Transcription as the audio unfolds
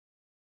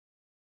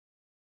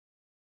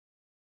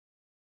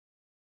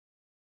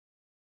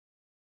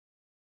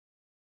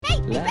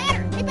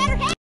He better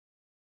hit!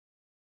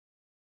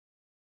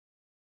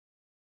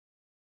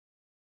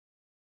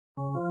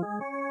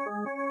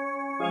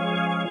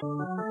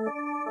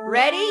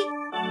 Ready?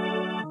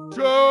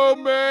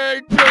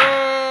 Tomato!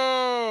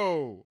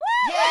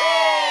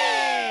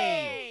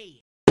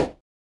 Yay!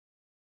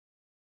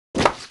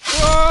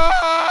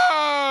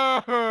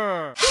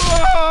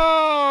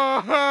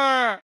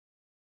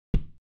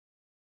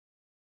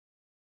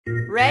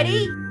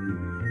 Ready?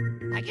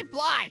 I can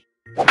fly!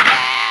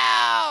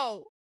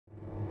 Ow!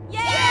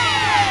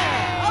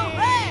 Yeah!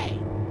 Hooray!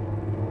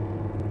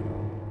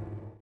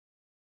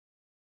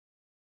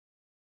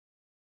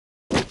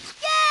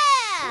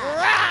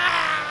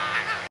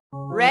 Yeah!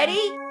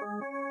 Ready?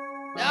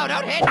 No,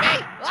 don't hit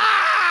me!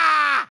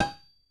 Ah!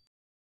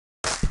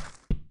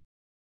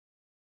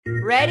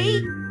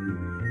 Ready?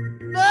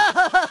 No!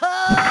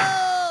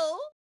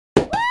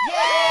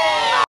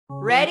 Yeah!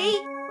 Ready?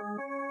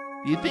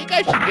 Do you think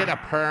I should get a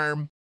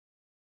perm?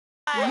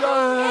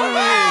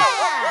 Yeah!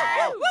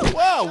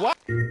 Whoa, what?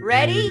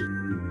 Ready?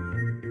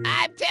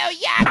 I'm too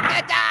young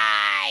to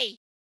die!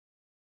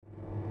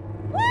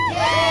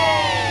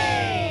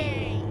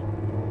 Yay!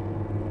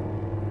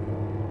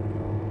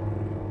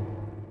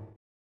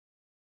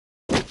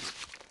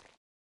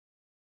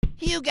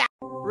 You got...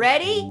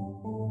 Ready?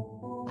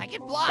 I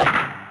can fly!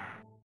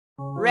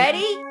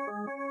 Ready?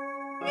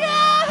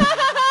 Yeah!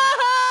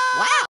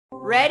 Wow!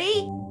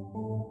 Ready?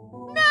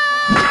 No!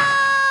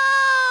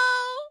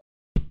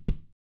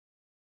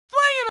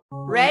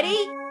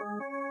 Ready?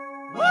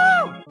 Woo!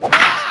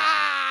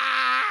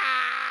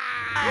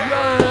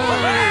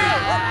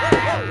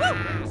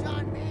 Drinks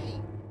on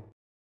me!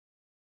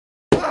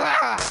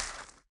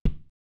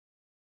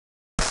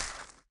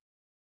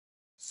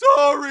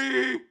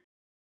 Sorry!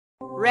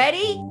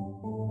 Ready?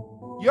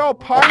 Yo,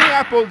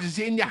 pineapple is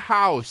in your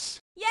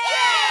house. Yeah!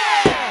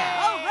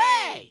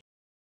 Hooray!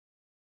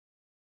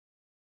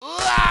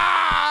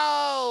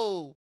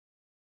 Wow!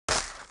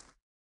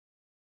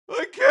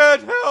 I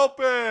can't help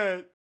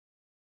it!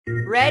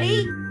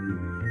 Ready?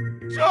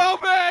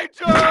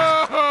 Tomato!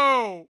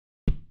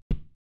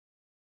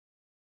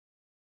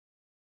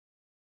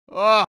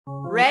 Oh,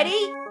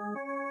 Ready?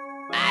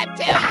 I'm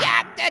too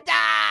young to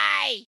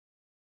die!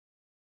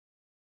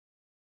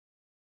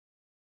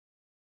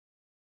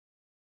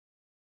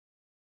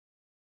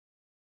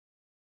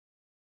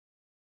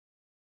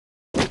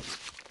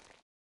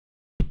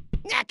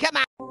 Now come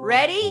on!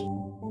 Ready?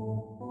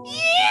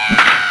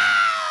 Yeah!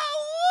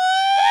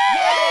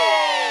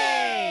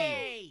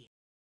 Yay!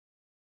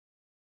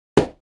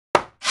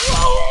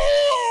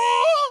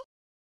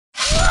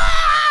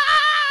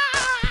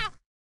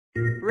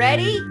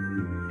 Ready?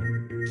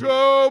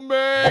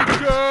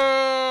 tomato!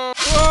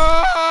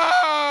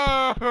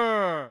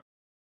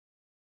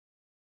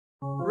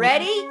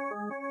 Ready?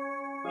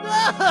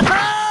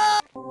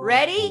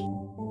 Ready?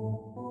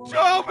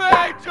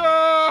 Tomato!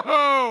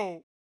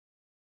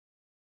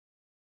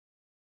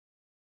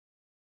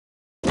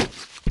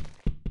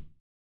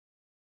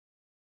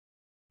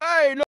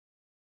 Hey, look!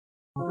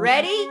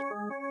 Ready?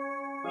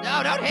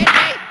 No, don't hit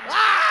me!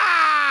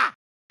 Ah!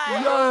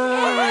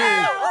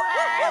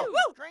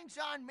 Drinks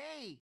on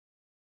me!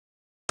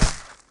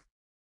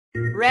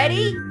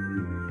 Ready?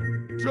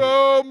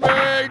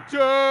 Tomato!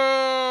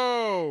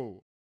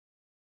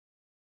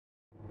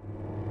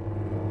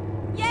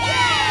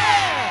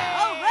 Yeah!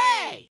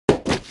 Hooray!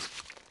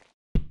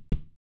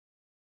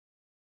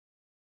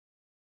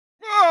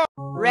 Ah,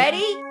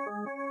 Ready?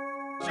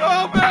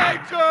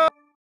 tomato!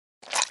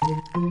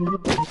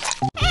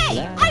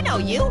 Hey, I know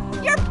you.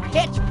 You're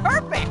pitch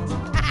perfect.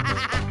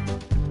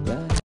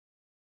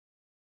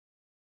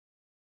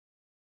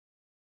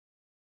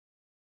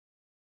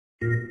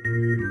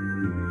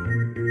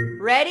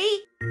 Ready?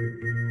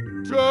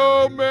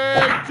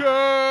 Tomato!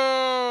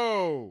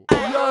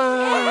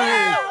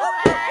 Yay!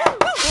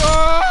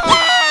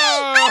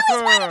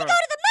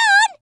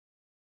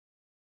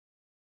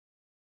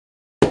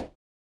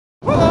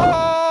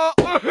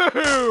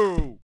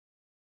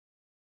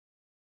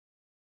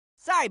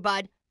 Sorry,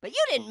 bud, but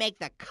you didn't make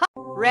the cut.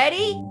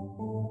 Ready?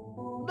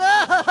 No!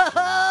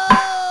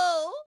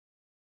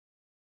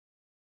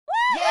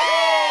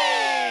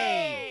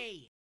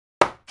 Yay!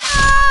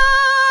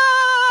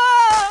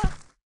 Ah!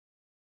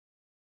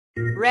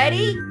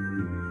 Ready?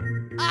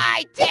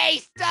 I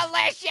taste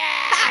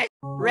delicious!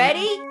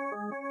 Ready?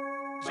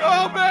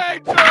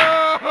 Tomato!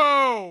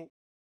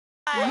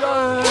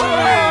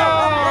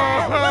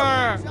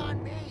 Drinks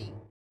on me!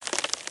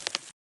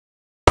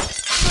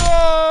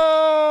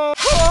 No!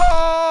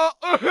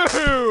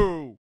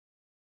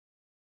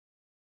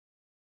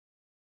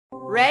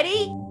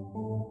 Ready?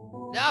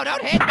 No,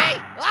 don't hit me!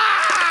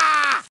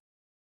 Ah!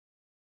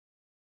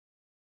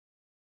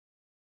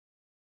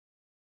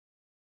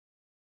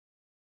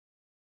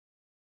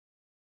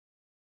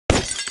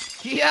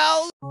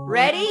 Yo!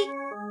 Ready?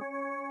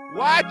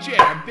 Watch it,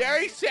 I'm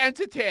very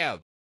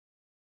sensitive.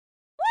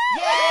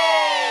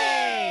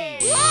 Yay!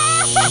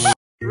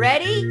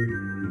 Ready?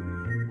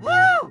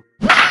 Woo!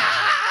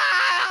 Ah!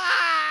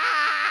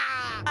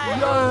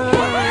 Yay!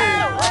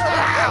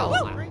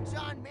 Drinks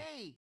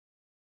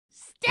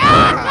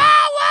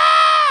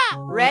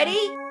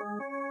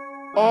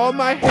Oh,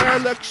 my hair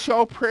looks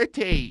so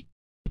pretty.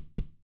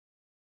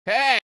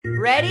 Hey!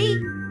 Ready?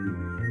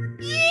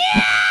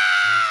 Yeah!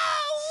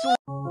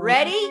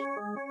 Ready?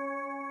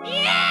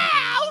 Yeah!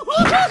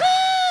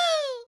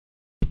 Woo-hoo-hoo!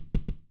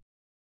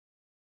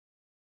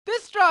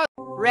 This straw.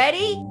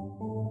 Ready?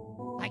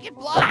 I can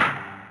fly.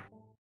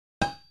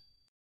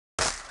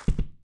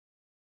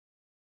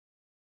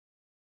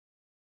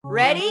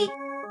 Ready?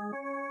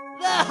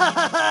 No!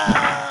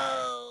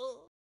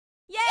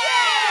 Yeah!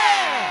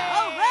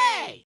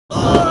 Hooray!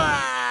 Ah!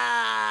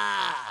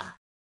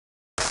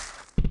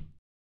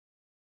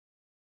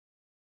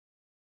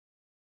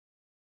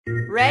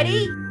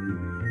 Ready?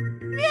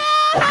 Yay!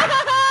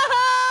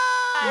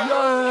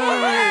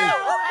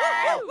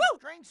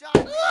 Drinks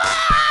on me.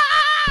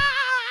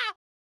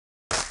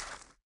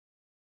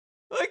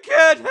 I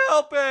can't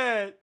help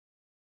it!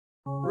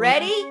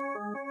 Ready?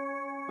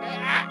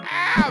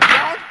 Ow!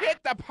 Don't hit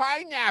the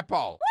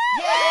pineapple!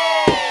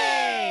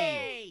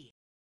 Yay!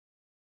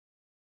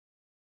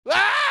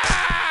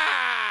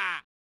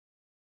 Ah!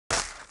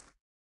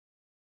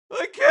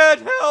 I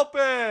can't help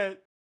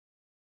it!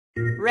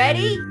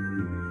 Ready?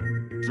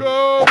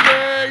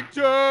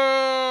 Tomato!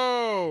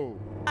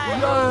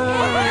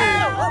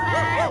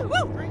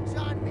 Drinks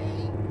on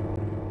me.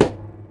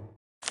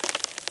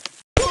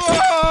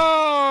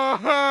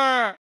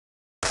 Ah!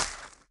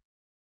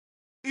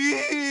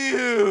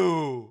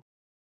 Ew!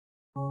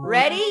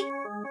 Ready?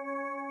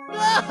 No!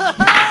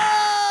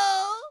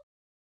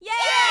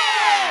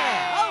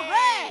 Yeah!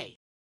 Hooray!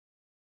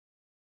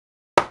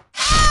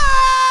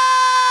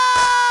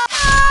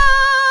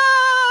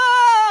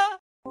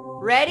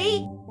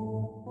 Ready?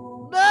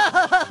 No!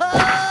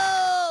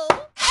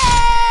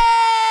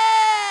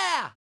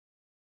 Yeah!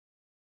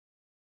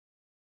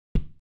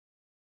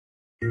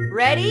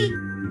 Ready?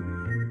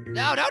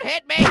 No, don't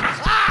hit me!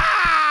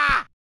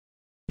 Ah!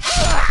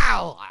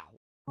 Ow!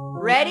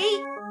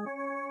 Ready?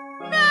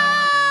 No!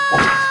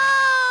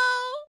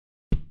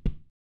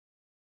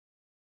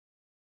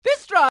 This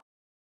straw.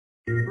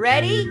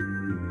 Ready?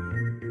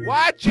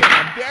 Watch it!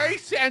 I'm very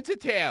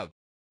sensitive!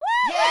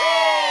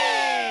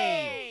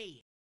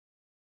 Yay!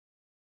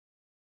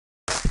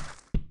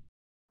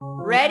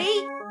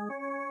 Ready?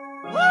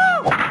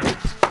 Woo!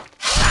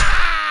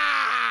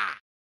 Ah!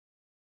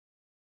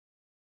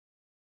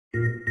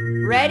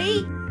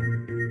 Ready?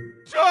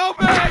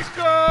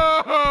 Tomato!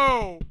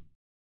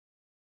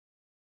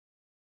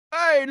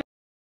 Hey!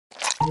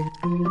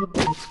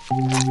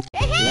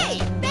 Hey,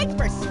 thanks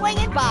for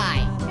swinging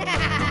by.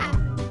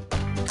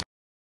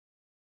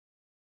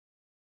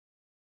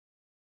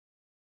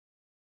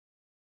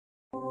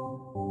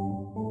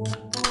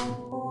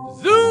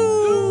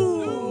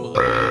 Zoom!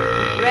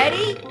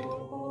 Ready?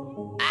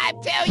 I'm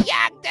too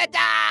young to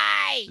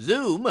die!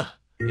 Zoom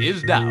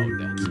is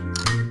down.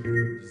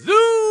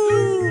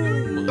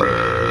 Zoom!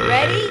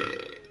 Ready?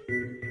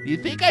 Do you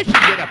think I should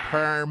get a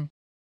perm?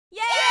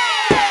 Yeah!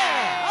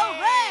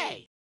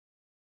 Hooray!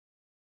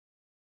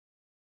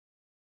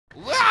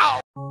 Wow!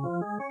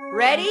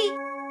 Ready?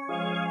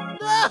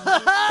 No!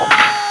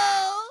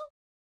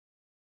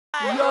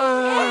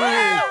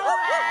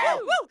 Yay!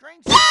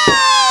 Drinks on me.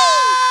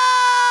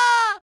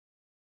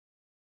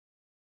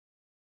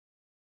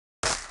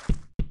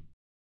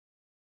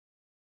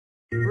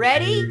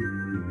 Ready?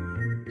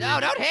 No,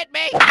 don't hit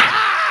me!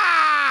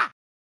 Ah!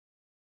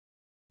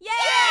 Yeah!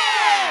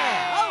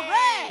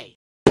 Hooray!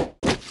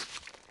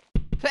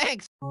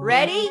 Thanks!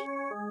 Ready?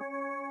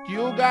 Do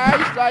you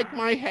guys like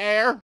my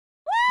hair?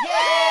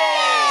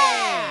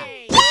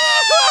 Yay!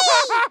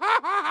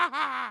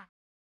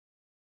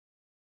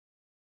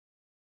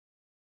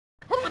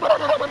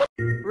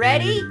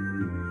 Ready?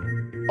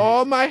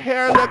 Oh, my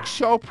hair looks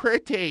so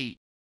pretty.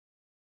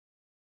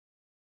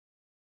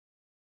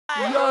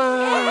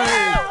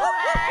 Yay!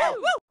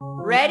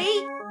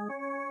 Ready?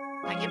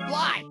 I can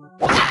fly!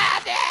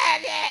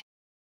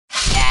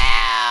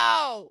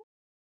 No!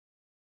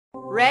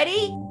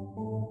 Ready?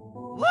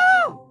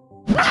 Woo!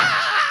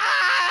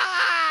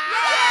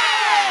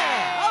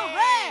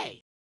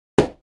 Hooray!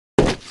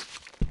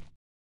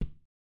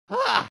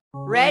 Ah,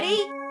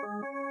 Ready?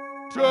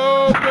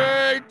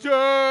 Tomato!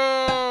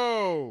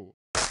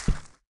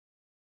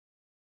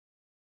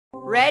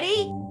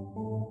 Ready?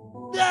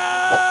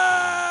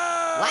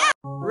 no!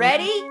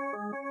 Ready?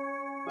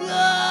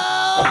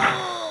 No!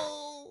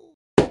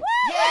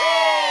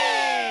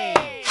 Yay!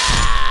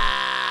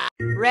 Ah!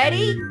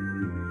 Ready?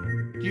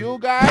 Do you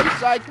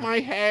guys like my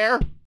hair?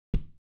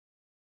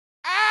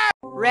 Ah!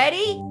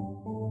 Ready?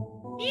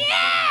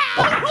 Yeah!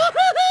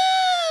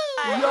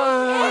 Woo-hoo-hoo!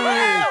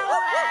 Yay!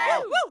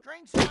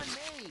 Drinks on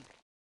me.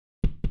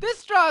 This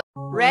straw.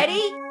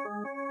 Ready?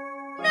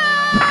 No!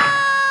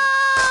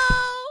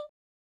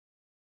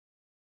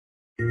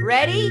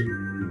 Ready?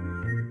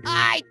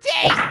 I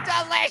taste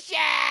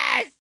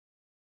delicious!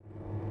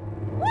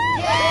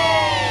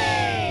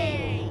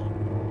 Yay!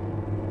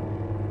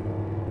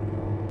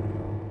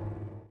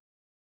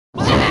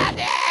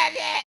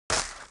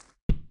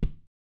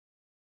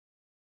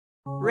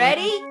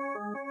 Ready?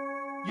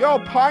 Yo,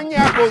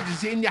 pineapple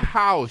is in your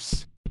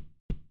house.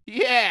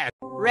 Yeah.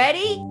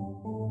 Ready?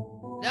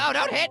 No,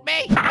 don't hit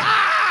me!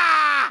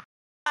 Ah!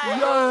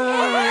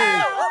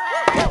 Yay!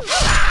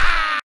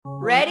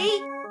 Ready?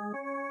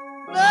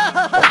 No!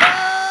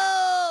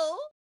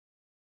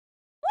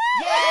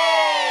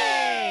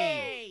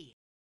 Yay!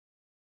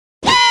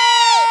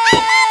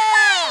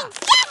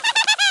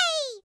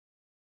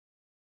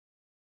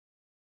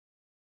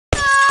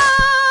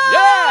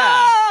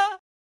 Yeah!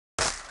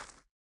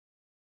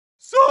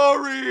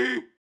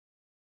 Sorry!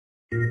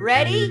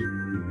 Ready?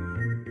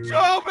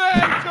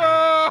 Tomato!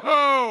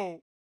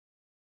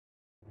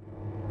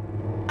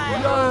 Yay!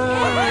 Ah!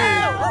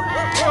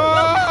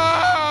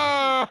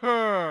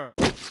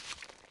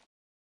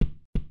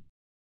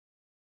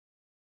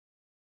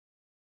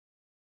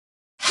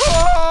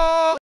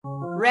 Ah!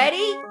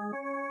 Ready?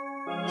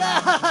 No!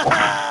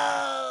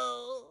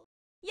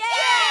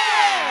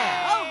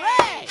 Yeah!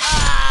 Hooray!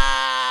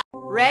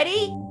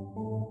 Ready?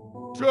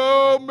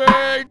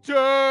 Tomato!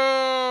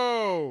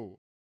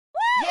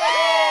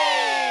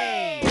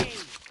 Yay!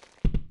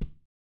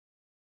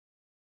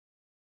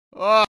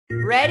 Ah!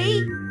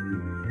 Ready?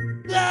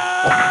 No!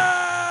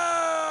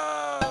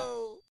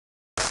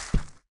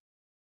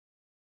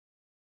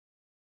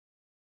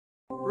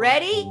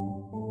 Ready?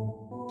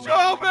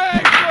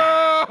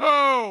 Tomato!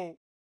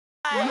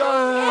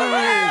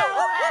 Yay!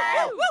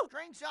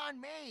 Drinks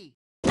on me!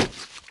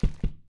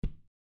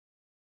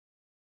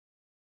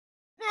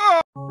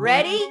 Ah!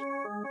 Ready?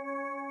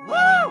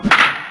 Woo!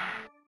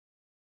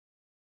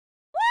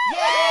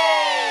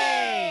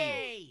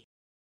 Yay!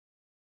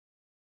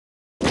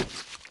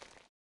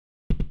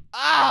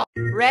 Oh!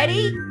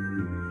 Ready?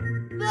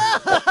 No!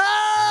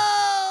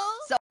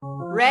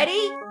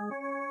 Ready?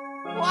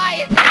 Why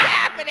is this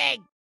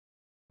happening?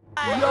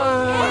 Yay!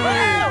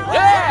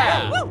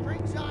 Yeah!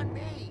 Drinks on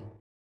me!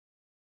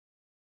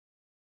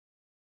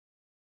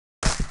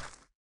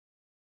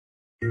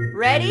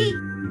 Ready?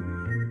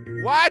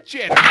 Watch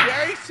it! I'm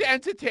very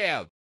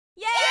sensitive.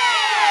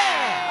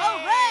 Yeah!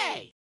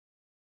 Hooray!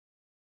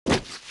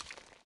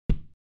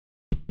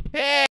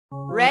 Hey!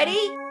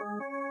 Ready?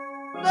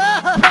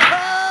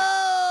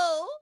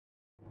 No!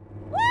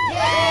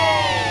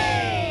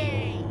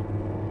 Yay!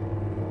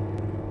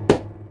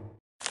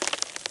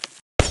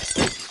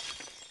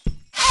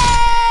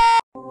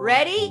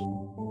 Ready?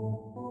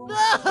 No!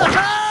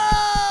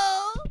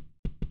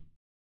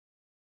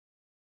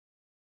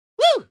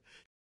 Woo!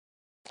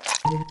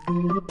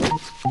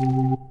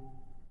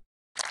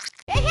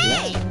 Hey,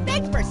 hey!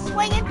 Thanks for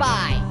swinging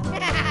by!